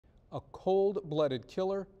a cold-blooded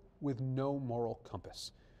killer with no moral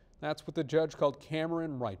compass. That's what the judge called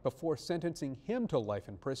Cameron Wright before sentencing him to life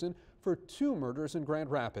in prison for 2 murders in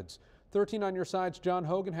Grand Rapids. 13 on your side's John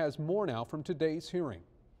Hogan has more now from today's hearing.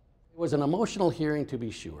 It was an emotional hearing, to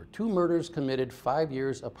be sure. 2 murders committed 5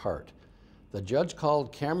 years apart. The judge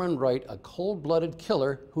called Cameron Wright a cold-blooded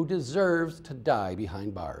killer who deserves to die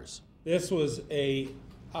behind bars. This was a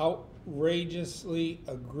outrageously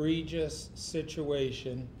egregious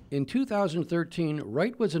situation. In 2013,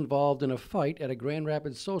 Wright was involved in a fight at a Grand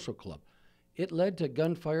Rapids social club. It led to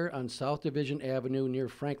gunfire on South Division Avenue near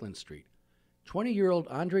Franklin Street. 20-year-old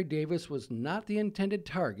Andre Davis was not the intended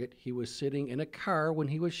target. He was sitting in a car when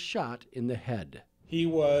he was shot in the head. He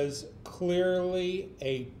was clearly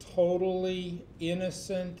a totally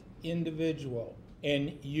innocent individual,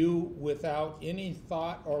 and you, without any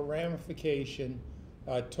thought or ramification,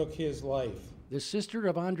 took his life. The sister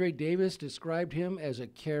of Andre Davis described him as a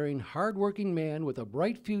caring, hard-working man with a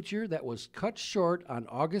bright future that was cut short on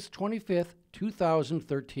August 25th,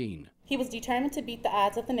 2013. He was determined to beat the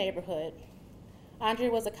odds of the neighborhood. Andre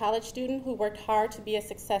was a college student who worked hard to be a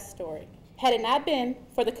success story. Had it not been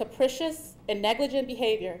for the capricious and negligent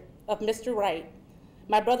behavior of Mr. Wright,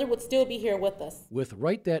 my brother would still be here with us. With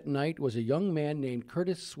Wright that night was a young man named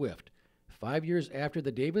Curtis Swift. 5 years after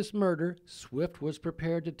the Davis murder, Swift was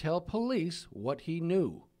prepared to tell police what he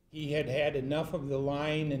knew. He had had enough of the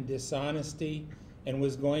lying and dishonesty and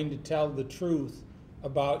was going to tell the truth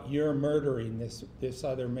about your murdering this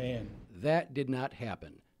other man. That did not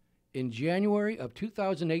happen. In January of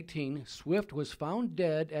 2018, Swift was found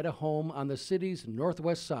dead at a home on the city's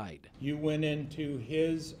northwest side. You went into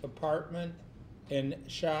his apartment and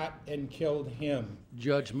shot and killed him.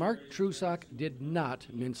 Judge Mark Trusak did not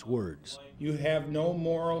mince words. You have no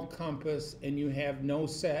moral compass and you have no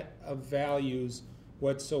set of values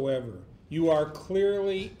whatsoever. You are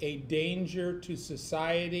clearly a danger to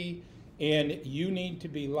society, and you need to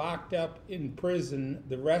be locked up in prison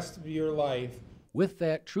the rest of your life. With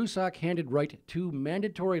that, Trusak handed Wright 2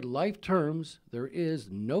 mandatory life terms. There is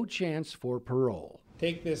no chance for parole.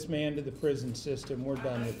 Take this man to the prison system. We're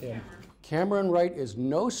done with him. Cameron Wright is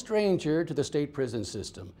no stranger to the state prison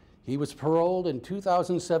system. He was paroled in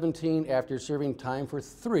 2017 after serving time for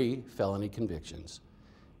 3 felony convictions.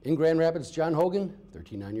 In Grand Rapids, John Hogan,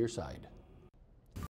 13 on your side.